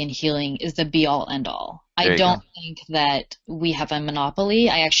therapy and healing is the be-all, end-all. I don't think that we have a monopoly.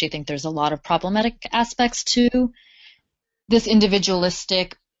 I actually think there's a lot of problematic aspects to this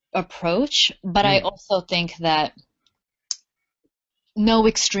individualistic approach, but I also think that no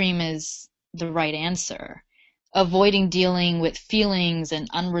extreme is the right answer. Avoiding dealing with feelings and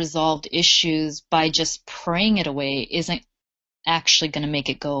unresolved issues by just praying it away isn't actually going to make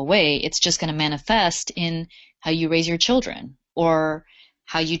it go away. It's just going to manifest in how you raise your children or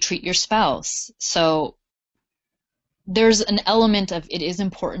how you treat your spouse. So there's an element of it is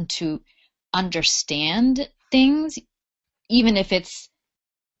important to understand things, even if it's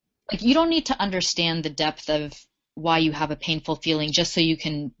like, you don't need to understand the depth of why you have a painful feeling just so you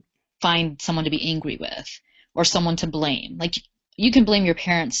can find someone to be angry with or someone to blame. Like, you can blame your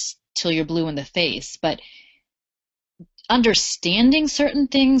parents till you're blue in the face, but understanding certain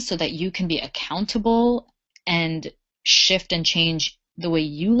things so that you can be accountable and shift and change the way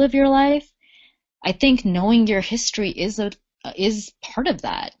you live your life, I think knowing your history is part of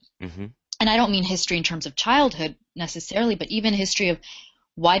that. And I don't mean history in terms of childhood necessarily, but even history of,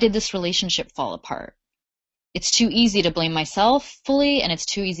 why did this relationship fall apart? It's too easy to blame myself fully, and it's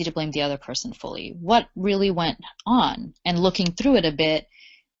too easy to blame the other person fully. What really went on? And looking through it a bit,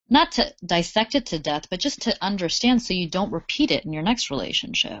 not to dissect it to death, but just to understand so you don't repeat it in your next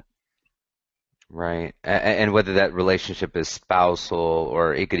relationship. Right. And whether that relationship is spousal,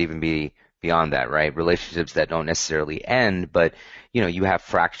 or it could even be beyond that, right? Relationships that don't necessarily end, but you have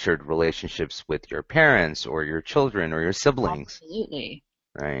fractured relationships with your parents or your children or your siblings. Absolutely.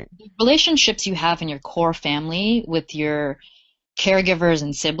 Right. The relationships you have in your core family with your caregivers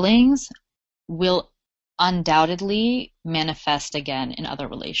and siblings will undoubtedly manifest again in other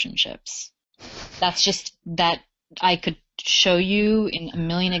relationships. That's just that I could show you in a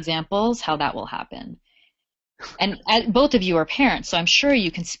million examples how that will happen. And both of you are parents, so I'm sure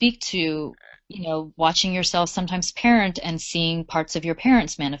you can speak to, watching yourself sometimes parent and seeing parts of your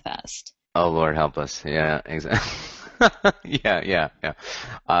parents manifest. Oh, Lord help us. Yeah, exactly. Yeah.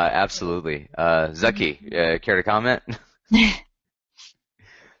 Absolutely. Zaki, care to comment?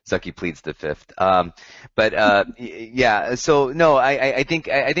 Zaki pleads the fifth. Yeah. So no, I think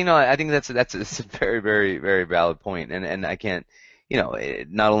that's a very, very, very valid point, and I can't,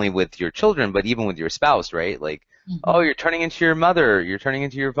 not only with your children, but even with your spouse, right? Like, oh, you're turning into your mother, you're turning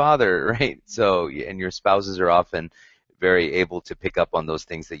into your father, right? So, and your spouses are often very able to pick up on those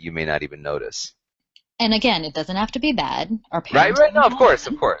things that you may not even notice. And again, it doesn't have to be bad. Our parents right. No, of course.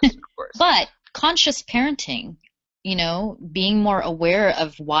 But conscious parenting, being more aware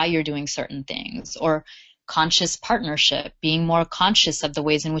of why you're doing certain things, or conscious partnership, being more conscious of the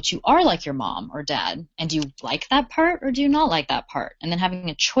ways in which you are like your mom or dad. And do you like that part or do you not like that part? And then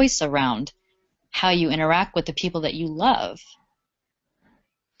having a choice around how you interact with the people that you love.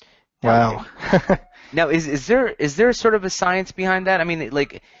 Wow. Now, is there sort of a science behind that? I mean,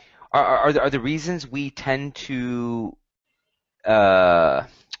 like, are the reasons we tend to, you know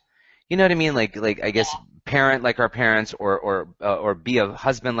what I mean? Like I guess parent like our parents, or be a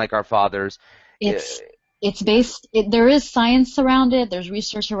husband like our fathers. It's based. There is science around it. There's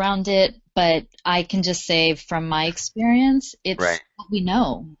research around it, but I can just say from my experience, it's what we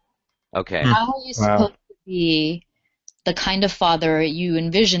know. Okay. How are you supposed to be the kind of father you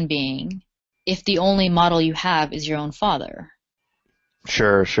envision being if the only model you have is your own father?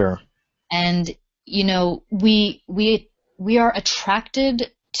 Sure. And we are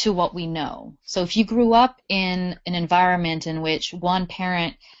attracted to what we know. So if you grew up in an environment in which one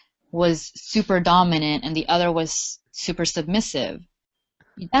parent was super dominant and the other was super submissive,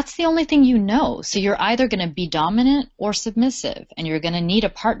 that's the only thing you know. So you're either going to be dominant or submissive, and you're going to need a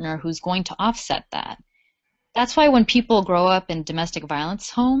partner who's going to offset that. That's why when people grow up in domestic violence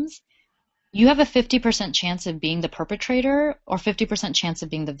homes, you have a 50% chance of being the perpetrator or 50% chance of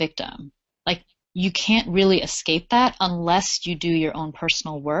being the victim. Like, you can't really escape that unless you do your own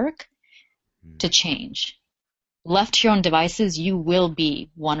personal work to change. Left to your own devices, you will be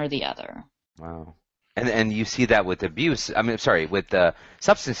one or the other. Wow. And you see that with abuse. I mean, sorry, with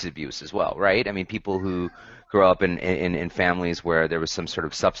substance abuse as well, right? I mean, people who grow up in families where there was some sort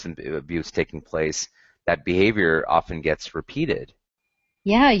of substance abuse taking place, that behavior often gets repeated.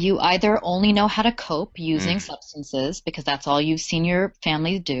 Yeah, you either only know how to cope using substances because that's all you've seen your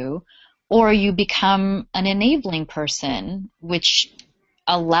family do, or you become an enabling person, which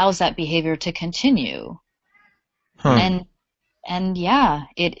allows that behavior to continue. And yeah,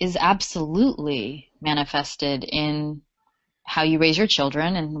 it is absolutely manifested in how you raise your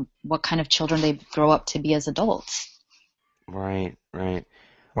children and what kind of children they grow up to be as adults. Right.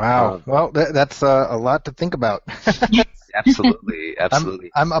 Wow. Well, that's a lot to think about. Absolutely.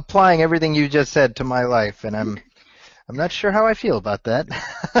 I'm applying everything you just said to my life, and I'm not sure how I feel about that.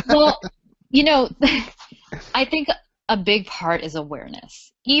 Well, I think a big part is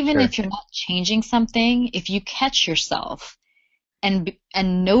awareness. Even if you're not changing something, if you catch yourself and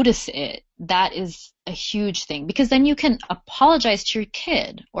notice it, that is a huge thing, because then you can apologize to your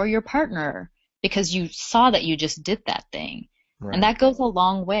kid or your partner because you saw that you just did that thing. Right. And that goes a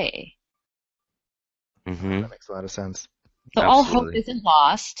long way. That makes a lot of sense. So all hope isn't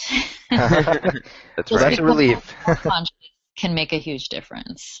lost. That's right. That's a relief. Can make a huge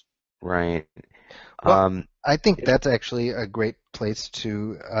difference. Right. Well, I think that's actually a great place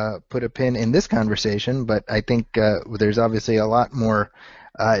to put a pin in this conversation, but I think there's obviously a lot more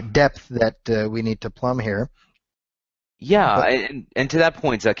depth that we need to plumb here. Yeah, and to that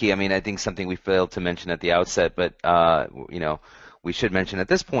point, Zaki, I mean, I think something we failed to mention at the outset, but we should mention at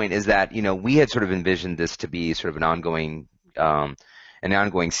this point is that we had sort of envisioned this to be sort of an ongoing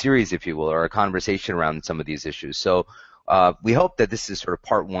series, if you will, or a conversation around some of these issues. So we hope that this is sort of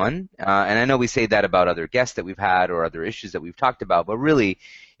part one, and I know we say that about other guests that we've had or other issues that we've talked about, but really,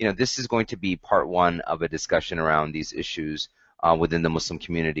 this is going to be part one of a discussion around these issues within the Muslim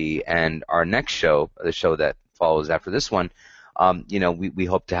community. And our next show, the show that follows after this one, we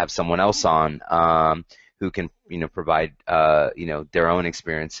hope to have someone else on who can, provide, their own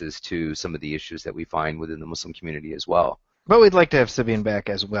experiences to some of the issues that we find within the Muslim community as well. But we'd like to have Sabeen back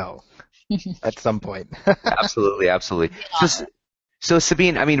as well at some point. Absolutely. So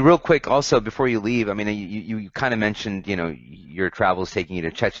Sabeen, I mean, real quick also before you leave, I mean, you kind of mentioned, your travels taking you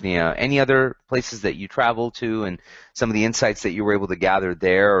to Chechnya. Any other places that you traveled to and some of the insights that you were able to gather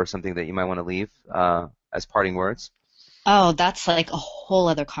there, or something that you might want to leave as parting words? Oh, that's like a whole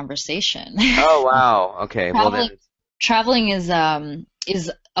other conversation. Oh, wow. Okay. Well, then, Traveling traveling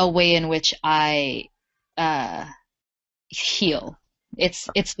is a way in which I uh heal.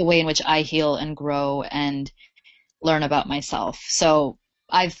 It's the way in which I heal and grow and learn about myself. So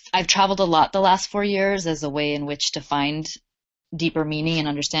I've traveled a lot the last 4 years as a way in which to find deeper meaning and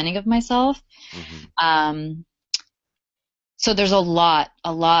understanding of myself. hmm Um, so there's a lot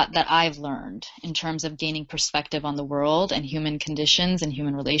that I've learned in terms of gaining perspective on the world and human conditions and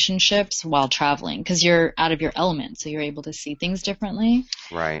human relationships while traveling, because you're out of your element, so you're able to see things differently.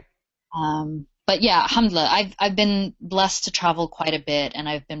 right. But yeah, alhamdulillah, I've been blessed to travel quite a bit, and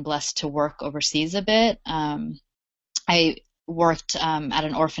I've been blessed to work overseas a bit. I worked at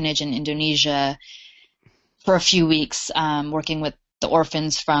an orphanage in Indonesia for a few weeks, working with the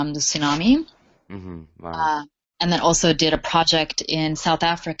orphans from the tsunami. Wow. And then also did a project in South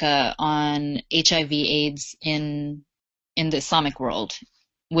Africa on HIV/AIDS in the Islamic world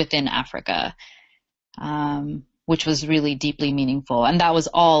within Africa, which was really deeply meaningful. And that was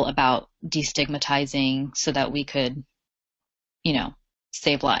all about destigmatizing so that we could,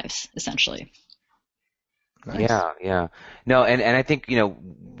 save lives, essentially. Nice. Yeah. No, and I think,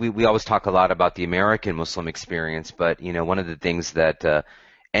 we always talk a lot about the American Muslim experience, but, one of the things that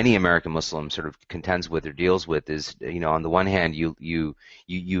any American Muslim sort of contends with or deals with is, on the one hand, you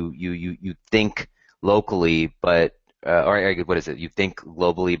think locally, but or what is it? You think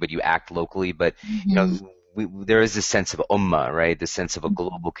globally, but you act locally, but Mm-hmm. there is this sense of ummah, right? This sense of a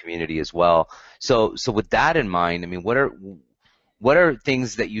global community as well. So with that in mind, I mean, what are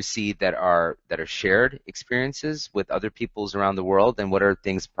things that you see that are shared experiences with other peoples around the world, and what are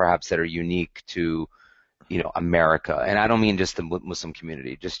things perhaps that are unique to, America? And I don't mean just the Muslim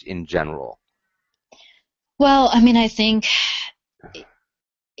community, just in general. Well, I mean, I think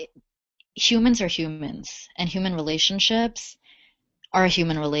it, humans are humans, and human relationships are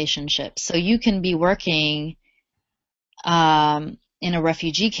human relationships. So you can be working in a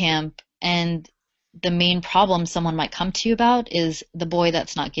refugee camp, and the main problem someone might come to you about is the boy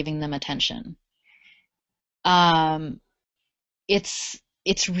that's not giving them attention. Um, it's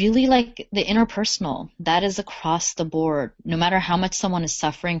really like the interpersonal that is across the board. No matter how much someone is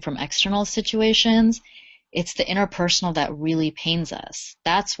suffering from external situations, it's the interpersonal that really pains us.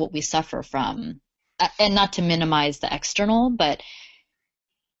 That's what we suffer from. And not to minimize the external, but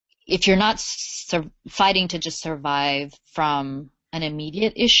if you're not fighting to just survive from an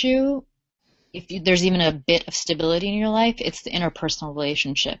immediate issue, there's even a bit of stability in your life, it's the interpersonal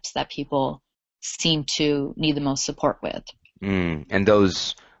relationships that people seem to need the most support with. And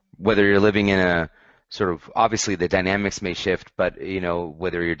those, whether you're living in a sort of, obviously the dynamics may shift, but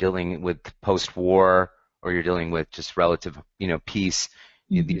whether you're dealing with post-war or you're dealing with just relative, peace,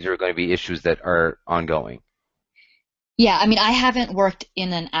 these are going to be issues that are ongoing. Yeah, I mean, I haven't worked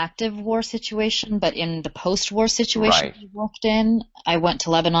in an active war situation, but in the post-war situation Right. I worked in, I went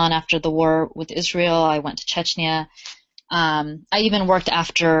to Lebanon after the war with Israel. I went to Chechnya. I even worked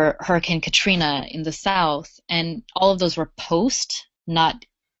after Hurricane Katrina in the South, and all of those were post, not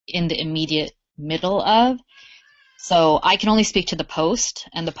in the immediate middle of. So I can only speak to the post,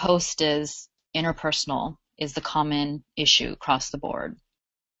 and the post is interpersonal, is the common issue across the board,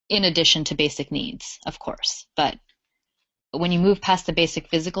 in addition to basic needs, of course. But when you move past the basic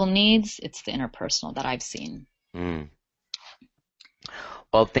physical needs, it's the interpersonal that I've seen. Mm.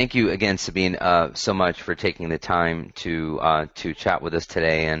 Well, thank you again, Sabeen, so much for taking the time to chat with us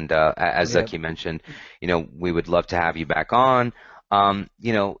today. And as Yep. Zaki mentioned, we would love to have you back on.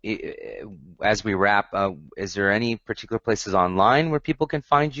 As we wrap, is there any particular places online where people can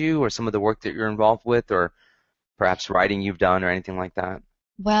find you, or some of the work that you're involved with, or perhaps writing you've done, or anything like that?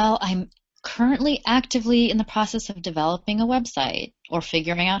 Well, I'm currently actively in the process of developing a website or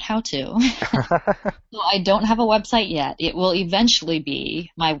figuring out how to. So I don't have a website yet. It will eventually be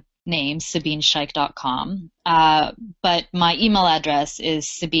my name, SabeenShaiq.com. But my email address is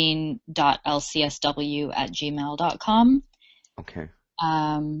sabeen.lcsw@gmail.com. Okay.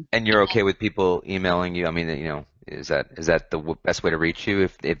 Um, And you're okay with people emailing you? I mean, is that the best way to reach you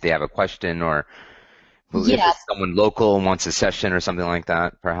if they have a question, or if yeah, it's someone local and wants a session or something like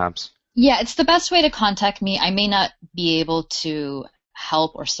that, perhaps? yeah, it's the best way to contact me. I may not be able to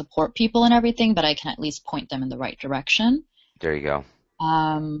help or support people and everything, but I can at least point them in the right direction. There you go.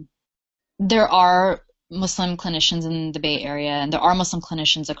 Um, there are Muslim clinicians in the Bay Area, and there are Muslim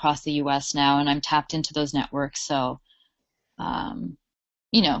clinicians across the U.S. now, and I'm tapped into those networks. So, um,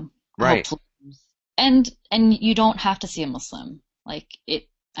 Right. hopefully, and you don't have to see a Muslim. Like it,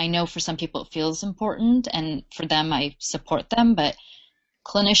 I know for some people it feels important, and for them I support them, but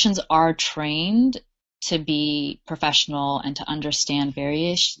clinicians are trained to be professional and to understand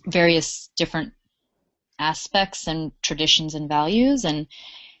various different aspects and traditions and values. And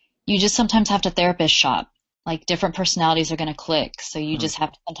you just sometimes have to therapist shop. Like different personalities are going to click. So you just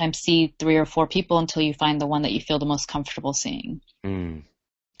have to sometimes see 3 or 4 people until you find the one that you feel the most comfortable seeing.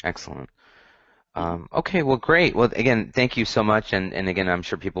 Excellent. Okay, well, great. Well, again, thank you so much. And again, I'm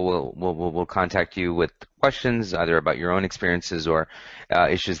sure people will contact you with questions either about your own experiences or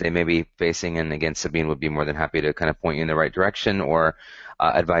issues they may be facing. And again, Sabeen would be more than happy to kind of point you in the right direction or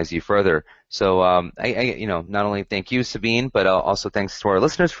advise you further. So, I not only thank you, Sabeen, but also thanks to our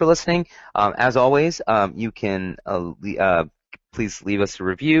listeners for listening. As always, you can please leave us a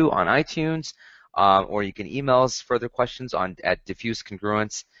review on iTunes, or you can email us further questions at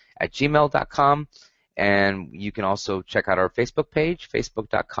diffusedcongruence@gmail.com. And you can also check out our Facebook page,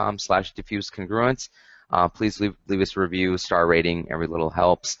 facebook.com/diffusedcongruence. Please leave us a review, star rating. Every little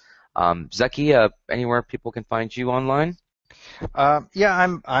helps. Zaki, anywhere people can find you online?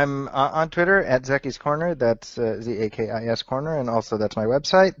 I'm on Twitter at Zaki's Corner. That's ZAKIS Corner, and also that's my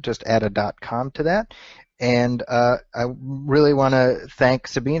website. Just add a .com to that. And I really want to thank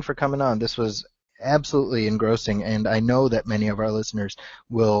Sabeen for coming on. This was absolutely engrossing, and I know that many of our listeners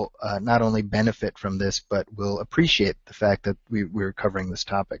will not only benefit from this, but will appreciate the fact that we're covering this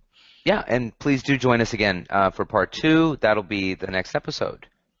topic. Yeah, and please do join us again for part 2. That'll be the next episode,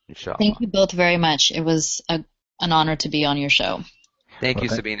 inshallah. Thank you both very much. It was an honor to be on your show. Thank you,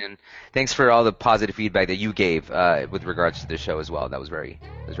 Sabeen, and thanks for all the positive feedback that you gave with regards to the show as well. That was very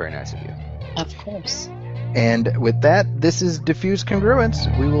nice of you. Of course. And with that, this is Diffused Congruence.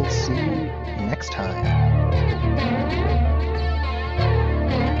 We will see you next time.